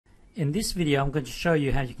In this video I'm going to show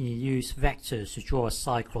you how you can use vectors to draw a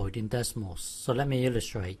cycloid in Desmos. So let me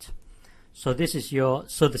illustrate. So this is the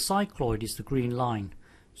cycloid is the green line.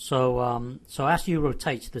 So as you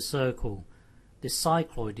rotate the circle, the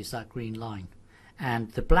cycloid is that green line,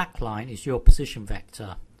 and the black line is your position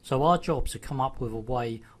vector. So our job is to come up with a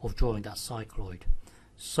way of drawing that cycloid.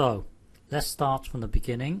 So let's start from the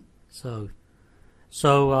beginning. In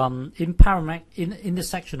the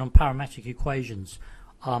section on parametric equations,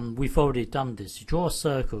 we've already done this. To draw a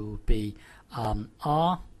circle would be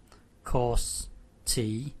r cos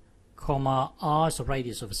t, comma r is the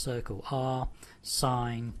radius of a circle, r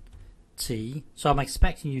sine t. So I'm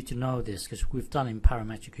expecting you to know this because we've done in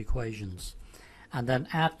parametric equations. And then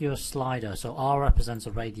add your slider. So r represents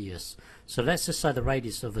a radius. So let's just say the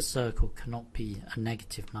radius of a circle cannot be a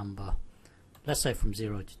negative number. Let's say from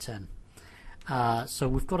 0 to 10. So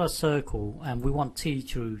we've got a circle and we want t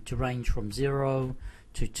to range from 0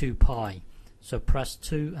 to 2 pi. So press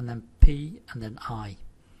 2 and then p and then I.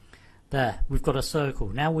 There, we've got a circle.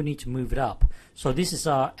 Now we need to move it up. So this is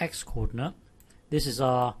our x coordinate, this is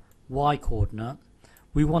our y coordinate.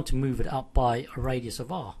 We want to move it up by a radius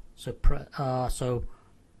of r. So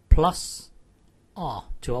plus r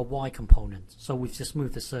to our y component. So we've just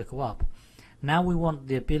moved the circle up. Now we want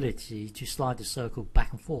the ability to slide the circle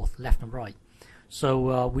back and forth, left and right.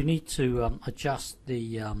 So we need to adjust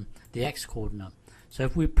the x coordinate. So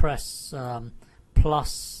if we press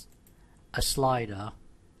plus a slider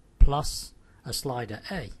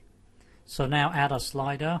A. So now add our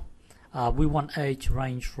slider. We want A to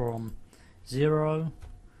range from 0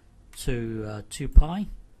 to 2 pi,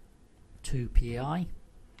 2 pi,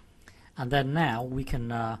 and then now we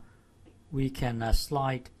can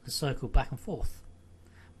slide the circle back and forth.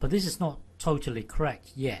 But this is not totally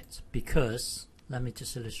correct yet, because let me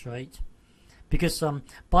just illustrate. Because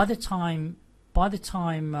by the time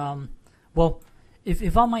well,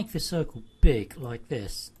 if I make the circle big like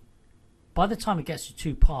this, by the time it gets to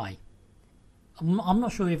 2 pi, I'm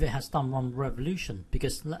not sure if it has done one revolution,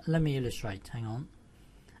 because let me illustrate. Hang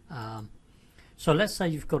on. So let's say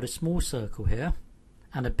you've got a small circle here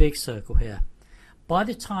and a big circle here. By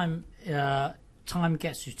the time time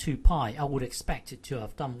gets to 2 pi, I would expect it to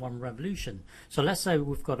have done one revolution. So let's say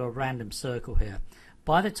we've got a random circle here.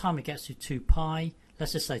 By the time it gets to 2 pi,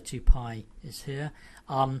 let's just say 2 pi is here,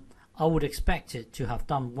 I would expect it to have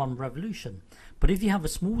done one revolution. But if you have a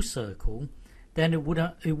small circle, then it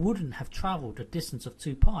wouldn't have traveled a distance of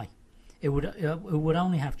 2 pi. It would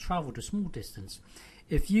only have traveled a small distance.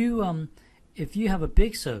 If you have a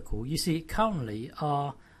big circle, you see currently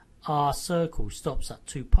our circle stops at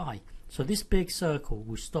 2 pi. So this big circle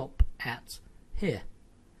will stop at here.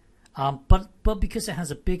 But because it has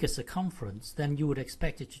a bigger circumference, then you would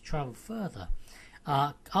expect it to travel further.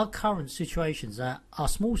 Our current situation is that our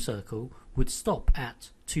small circle would stop at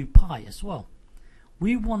 2 pi as well.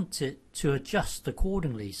 We want it to adjust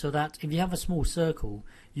accordingly, so that if you have a small circle,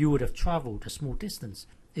 you would have traveled a small distance.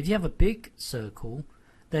 If you have a big circle,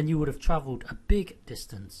 then you would have traveled a big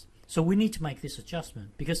distance. So we need to make this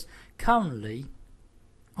adjustment, because currently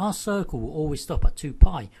our circle will always stop at 2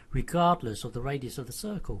 pi regardless of the radius of the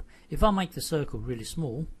circle. If I make the circle really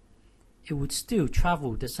small, it would still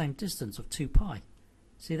travel the same distance of 2 pi.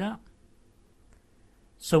 See that?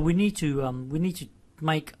 So we need to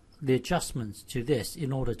make the adjustments to this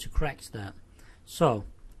in order to correct that. So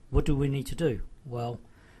what do we need to do? Well,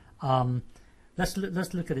 let's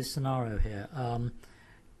look at this scenario here.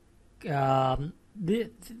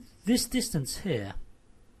 This distance here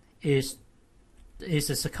is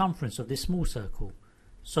the circumference of this small circle.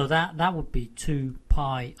 So that would be 2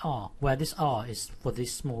 pi r, where this r is for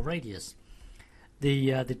this small radius.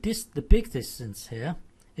 The big distance here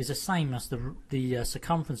is the same as the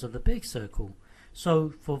circumference of the big circle.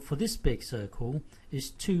 So for this big circle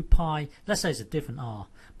is 2 pi, let's say it's a different r,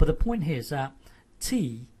 but the point here is that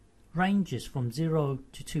t ranges from 0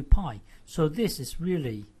 to 2 pi. So this is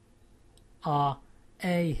really our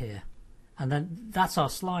A here, and then that's our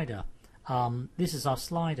slider. This is our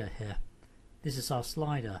slider here. This is our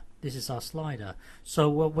slider. This is our slider. So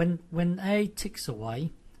when A ticks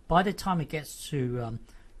away, by the time it gets to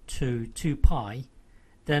 2 pi,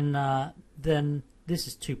 then this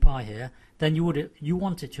is 2 pi here. Then you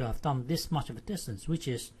want it to have done this much of a distance, which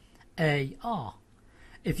is AR.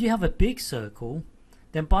 If you have a big circle,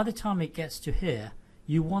 then by the time it gets to here,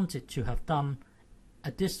 you want it to have done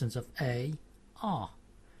a distance of AR.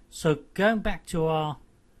 So going back to our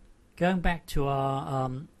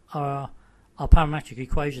parametric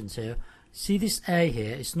equations here, see this A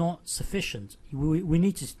here is not sufficient. We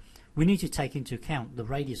need to take into account the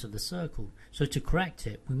radius of the circle. So to correct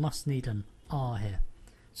it, we must need an R here.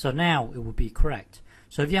 So now it will be correct.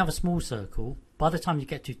 So if you have a small circle, by the time you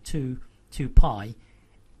get to 2 pi,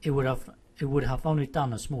 it would have only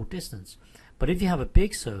done a small distance. But if you have a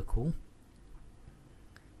big circle,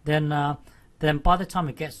 then by the time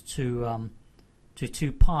it gets to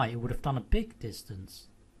 2 pi, it would have done a big distance.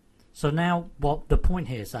 So now, what the point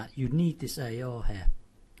here is that you need this AR here.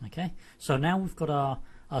 Okay, so now we've got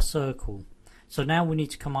our circle. So now we need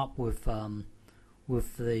to come up with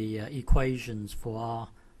the equations for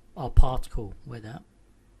our particle with that.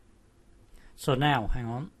 So now, hang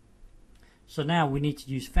on. So now we need to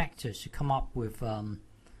use vectors to come up with an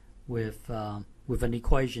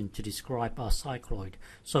equation to describe our cycloid.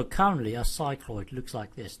 So currently our cycloid looks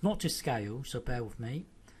like this, not to scale, so bear with me.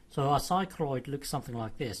 So our cycloid looks something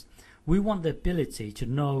like this. We want the ability to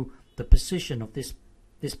know the position of this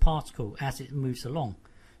particle as it moves along.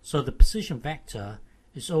 So the position vector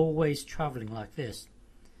is always traveling like this.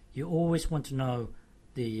 You always want to know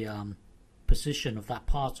the position of that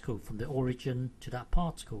particle from the origin to that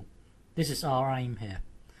particle. This is our aim here.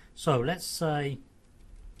 So let's say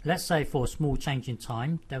for a small change in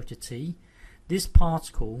time, delta t, this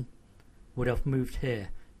particle would have moved here,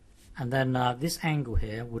 and then this angle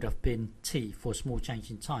here would have been t for a small change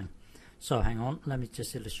in time. So hang on, let me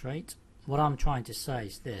just illustrate. What I'm trying to say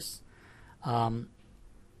is this.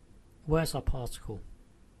 Where's our particle?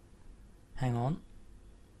 Hang on.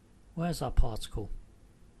 Where's our particle?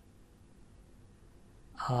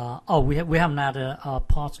 We haven't had our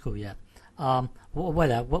particle yet.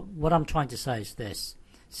 What I'm trying to say is this.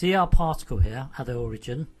 See our particle here at the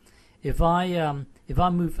origin. If I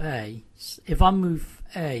move A,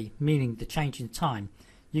 meaning the change in time,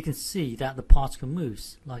 you can see that the particle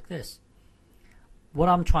moves like this. What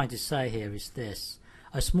I'm trying to say here is this: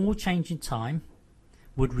 a small change in time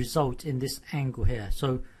would result in this angle here.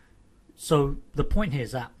 So the point here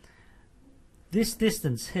is that this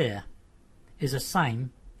distance here is the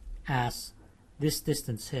same as this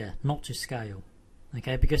distance here, not to scale.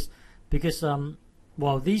 Okay, because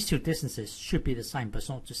well, these two distances should be the same, but it's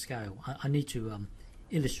not to scale. I need to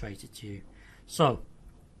illustrate it to you. So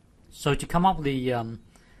to come up with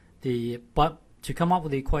to come up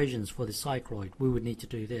with the equations for the cycloid, we would need to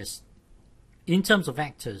do this. In terms of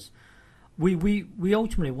vectors, we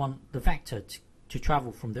ultimately want the vector to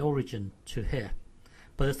travel from the origin to here.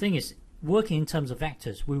 But the thing is, working in terms of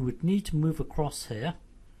vectors, we would need to move across here,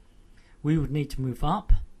 we would need to move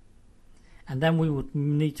up, and then we would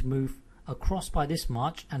need to move across by this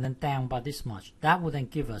much and then down by this much. That will then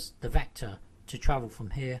give us the vector to travel from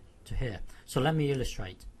here to here. So let me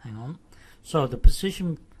illustrate. Hang on. So the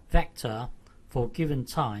position vector for a given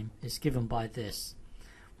time is given by this.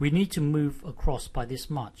 We need to move across by this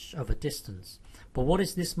much of a distance. But what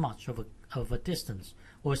is this much of a distance?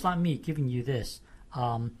 Well, it's like me giving you this.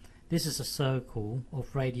 This is a circle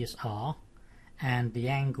of radius r, and the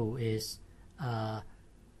angle is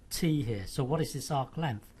t here. So what is this arc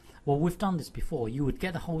length? Well, we've done this before. You would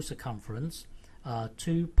get the whole circumference,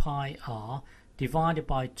 2 pi r, divided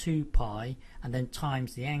by 2 pi, and then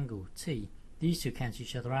times the angle t. These two cancel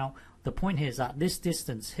each other out. The point here is that this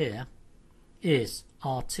distance here is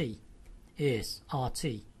RT.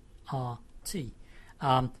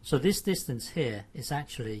 So this distance here is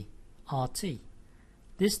actually RT.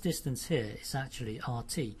 This distance here is actually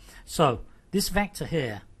RT. So this vector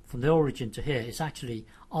here, from the origin to here, is actually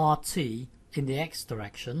RT in the x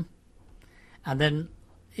direction. And then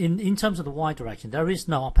in terms of the y direction, there is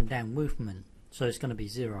no up and down movement. So it's going to be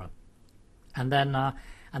 0. And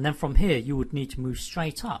then from here, you would need to move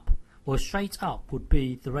straight up. Well, straight up would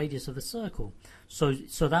be the radius of the circle. So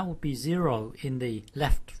that would be 0 in the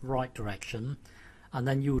left-right direction, and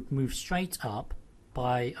then you would move straight up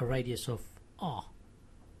by a radius of r.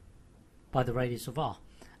 By the radius of r,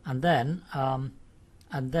 and then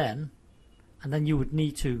you would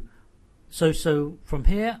need to. So from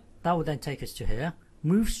here, that would then take us to here.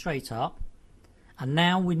 Move straight up, and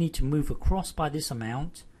now we need to move across by this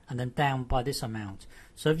amount, and then down by this amount.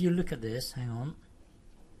 So if you look at this, hang on.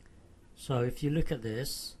 So if you look at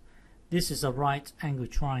this, this is a right angle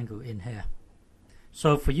triangle in here.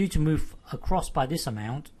 So for you to move across by this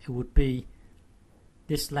amount, it would be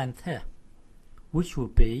this length here, which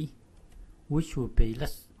would be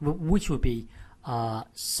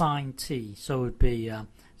sine t. So it would be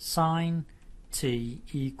sine t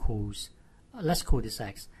equals, let's call this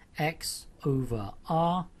x over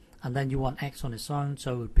r, and then you want x on its own,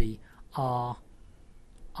 so it would be r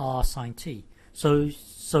sine t. So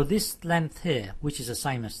this length here, which is the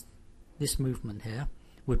same as this movement here,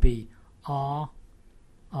 would be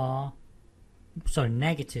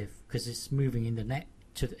negative, because it's moving in the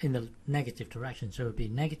negative direction. So it would be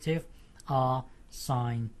negative r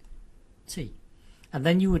sine t. And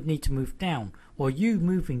then you would need to move down. Well, you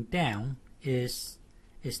moving down is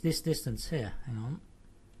this distance here. Hang on.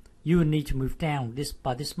 You would need to move down this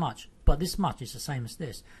by this much, but this much is the same as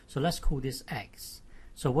this. So let's call this x.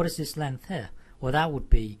 So what is this length here? Well, that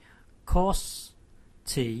would be cos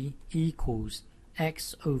t equals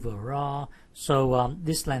x over r. So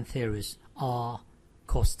this length here is r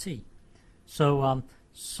cos t. So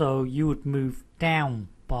so you would move down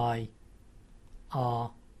by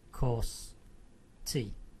r cos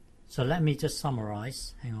t. So let me just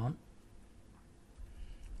summarize. Hang on.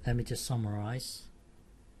 Let me just summarize.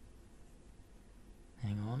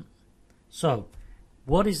 Hang on. So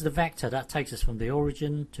what is the vector that takes us from the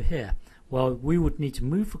origin to here? Well, we would need to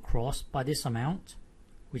move across by this amount,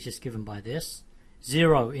 which is given by this,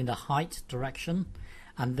 0 in the height direction,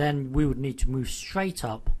 and then we would need to move straight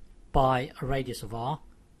up by a radius of r,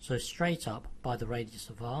 so straight up by the radius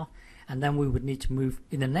of r, and then we would need to move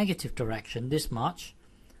in the negative direction this much,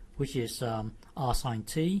 which is r sine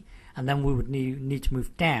t, and then we would need to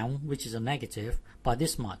move down, which is a negative, by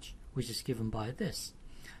this much, which is given by this.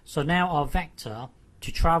 So now our vector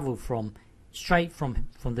to travel from straight from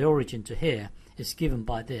the origin to here is given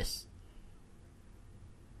by this.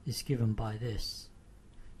 Is given by this.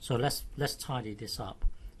 So let's tidy this up.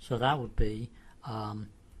 So that would be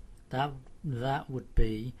that would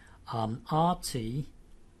be rt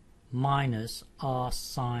minus r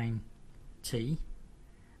sine t,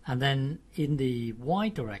 and then in the y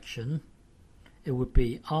direction it would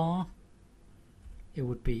be r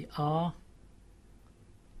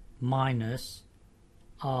minus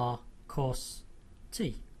r cos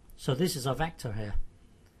t. So this is our vector here.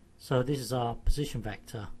 So this is our position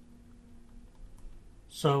vector.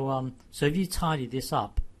 So so if you tidy this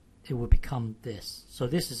up, it will become this. So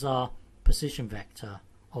this is our position vector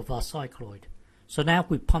of our cycloid. So now if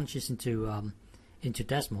we punch this into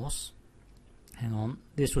Desmos, hang on,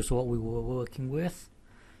 this was what we were working with.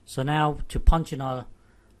 So now to punch in our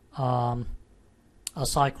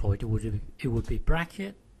cycloid, it would be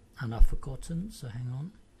bracket, and I've forgotten. So hang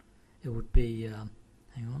on, it would be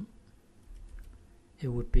hang on, it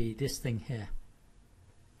would be this thing here.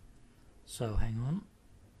 So hang on,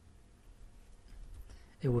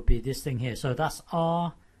 it would be this thing here. So that's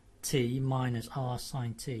rt minus r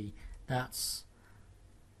sine t. That's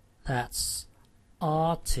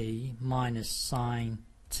rt minus sine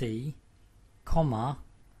t, comma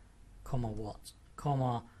what?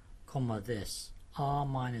 Comma this. R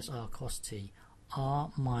minus r cos t.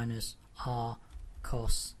 R minus r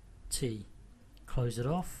cos t. Close it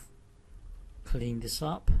off. Clean this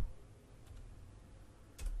up.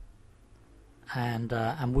 And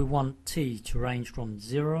we want t to range from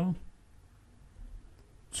 0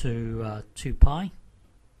 to 2 pi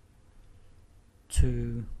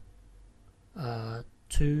to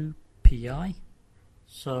 2 pi.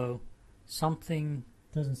 So something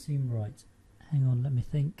doesn't seem right. Hang on, let me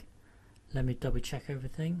think. Let me double check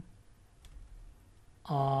everything.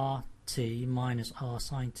 rt minus r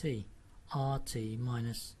sine t. rt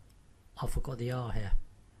minus, I forgot the r here.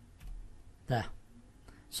 There.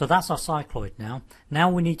 So that's our cycloid now. Now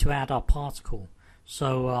we need to add our particle.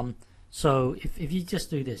 So so if you just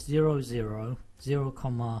do this 0 0 0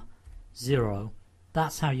 comma 0,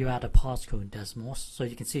 that's how you add a particle in Desmos. So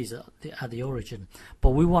you can see it's at the origin.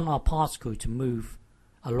 But we want our particle to move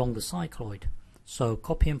along the cycloid. So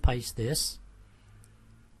copy and paste this,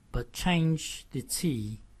 but change the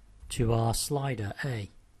t to our slider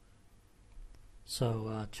A.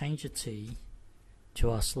 So change the t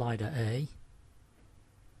to our slider A.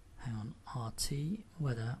 Hang on, RT,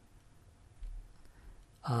 whether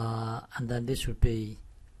and then this would be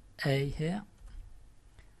A here,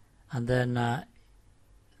 and then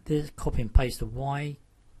this copy and paste the y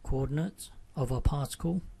coordinates of our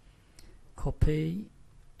particle, copy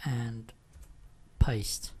and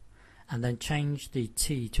paste, and then change the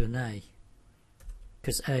t to an A,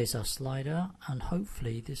 because A is our slider, and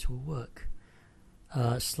hopefully this will work.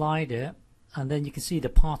 Slide it, and then you can see the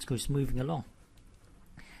particle is moving along.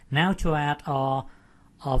 Now to add our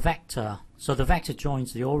vector. So the vector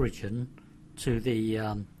joins the origin to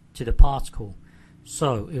the particle.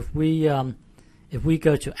 So if we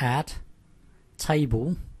go to add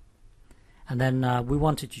table, and then we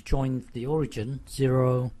wanted to join the origin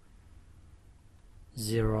 0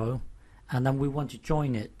 0, and then we want to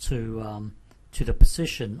join it to the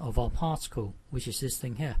position of our particle, which is this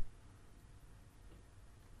thing here.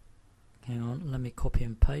 Hang on, let me copy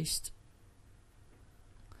and paste.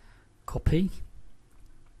 Copy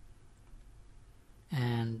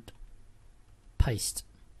and paste,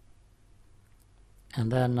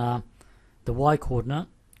 and then the y coordinate,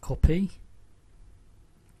 copy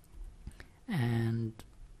and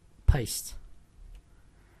paste.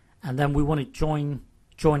 And then we want to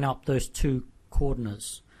join up those two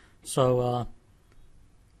coordinates. So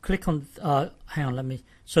click on hang on,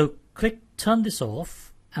 turn this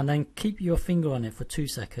off and then keep your finger on it for 2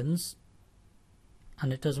 seconds,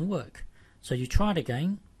 and it doesn't work. So you try it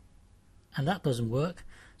again and that doesn't work.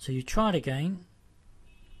 So you try it again,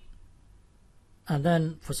 and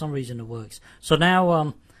then for some reason it works. So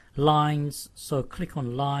now lines, so click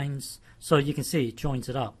on lines, so you can see it joins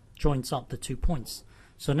up the 2 points.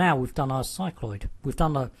 So now we've done our cycloid. We've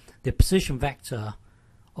done the position vector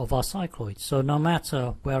of our cycloid. So no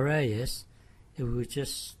matter where A is, it will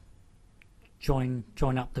just join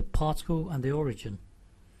up the particle and the origin.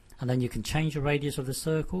 And then you can change the radius of the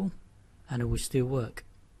circle and it will still work.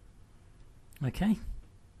 Okay?